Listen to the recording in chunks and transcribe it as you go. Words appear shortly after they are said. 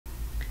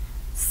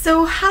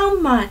So how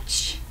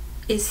much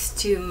is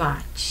too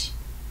much?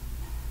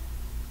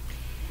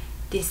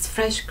 This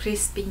fresh,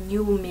 crispy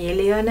new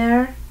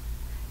millionaire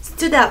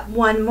stood up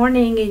one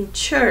morning in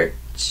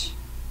church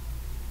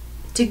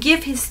to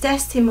give his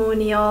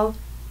testimonial,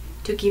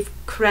 to give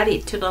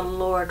credit to the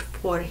Lord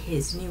for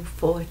his new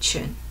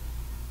fortune.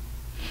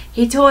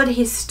 He told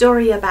his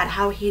story about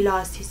how he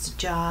lost his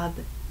job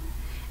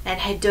and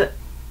had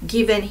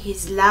given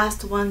his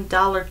last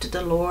 $1 to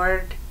the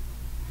Lord,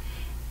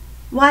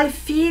 while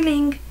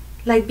feeling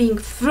like being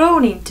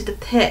thrown into the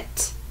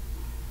pit,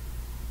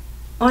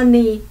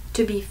 only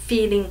to be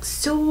feeling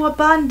so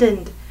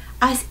abundant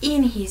as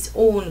in his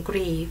own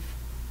grave.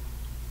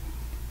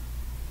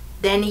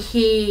 Then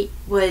he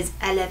was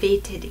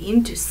elevated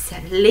into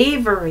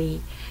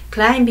slavery,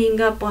 climbing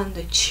up on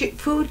the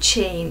food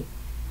chain,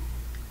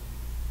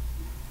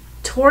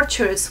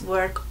 torturous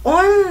work,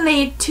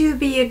 only to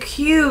be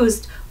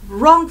accused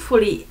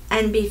wrongfully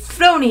and be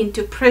thrown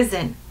into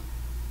prison.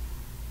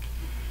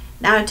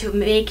 Now, to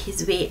make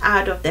his way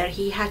out of there,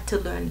 he had to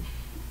learn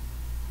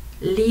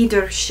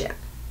leadership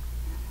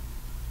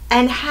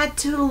and had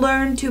to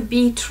learn to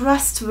be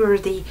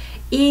trustworthy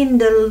in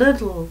the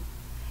little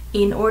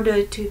in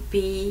order to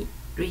be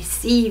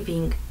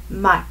receiving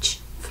much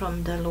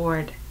from the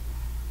Lord.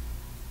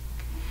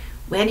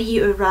 When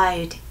he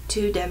arrived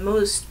to the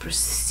most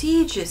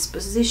prestigious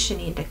position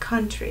in the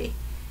country,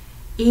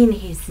 in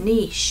his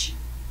niche,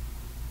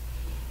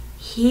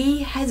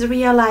 he has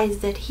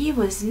realized that he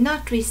was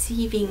not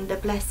receiving the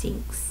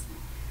blessings,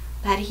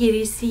 but he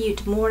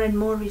received more and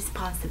more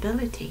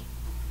responsibility.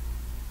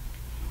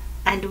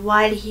 And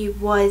while he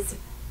was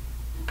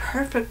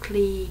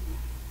perfectly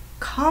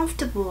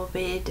comfortable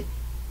with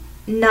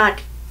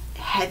not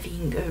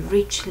having a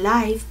rich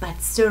life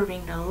but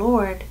serving the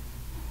Lord,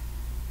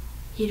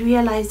 he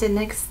realized the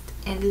next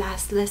and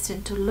last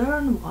lesson to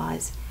learn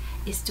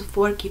is to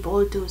forgive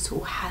all those who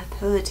have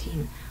hurt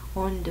him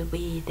on the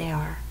way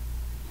there.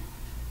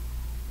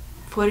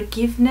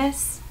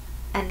 Forgiveness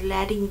and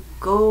letting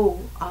go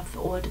of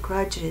old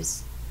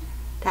grudges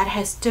that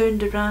has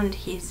turned around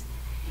his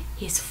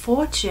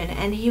fortune,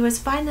 and he was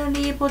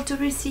finally able to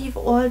receive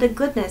all the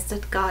goodness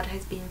that God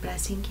has been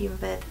blessing him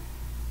with.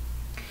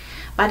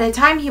 By the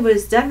time he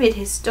was done with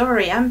his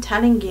story, I'm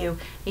telling you,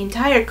 the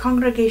entire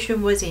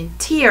congregation was in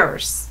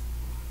tears,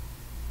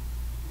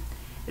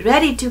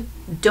 ready to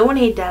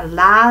donate their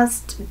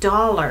last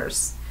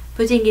dollars,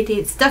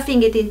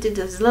 stuffing it into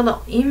those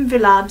little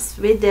envelopes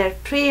with their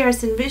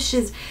prayers and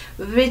wishes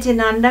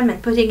written on them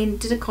and putting it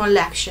into the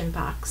collection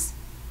box.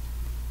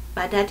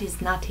 But that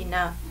is not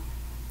enough.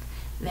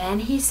 When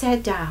he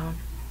sat down,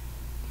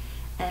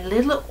 a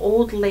little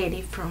old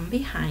lady from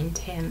behind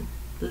him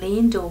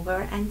leaned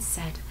over and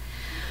said,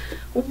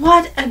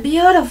 "What a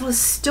beautiful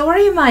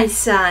story, my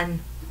son.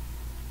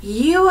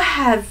 You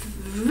have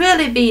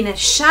really been a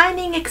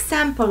shining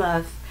example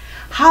of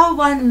how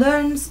one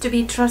learns to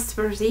be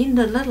trustworthy in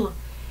the little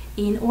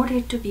in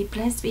order to be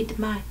blessed with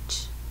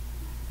much.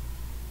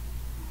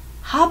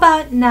 How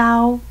about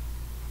now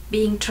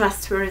being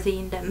trustworthy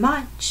in the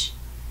much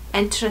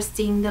and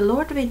trusting the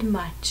Lord with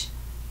much?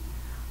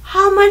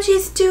 How much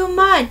is too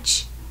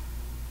much?"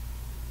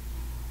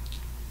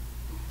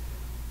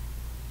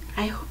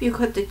 I hope you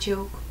got the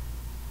joke.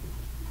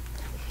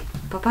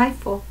 Bye-bye,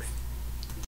 folks.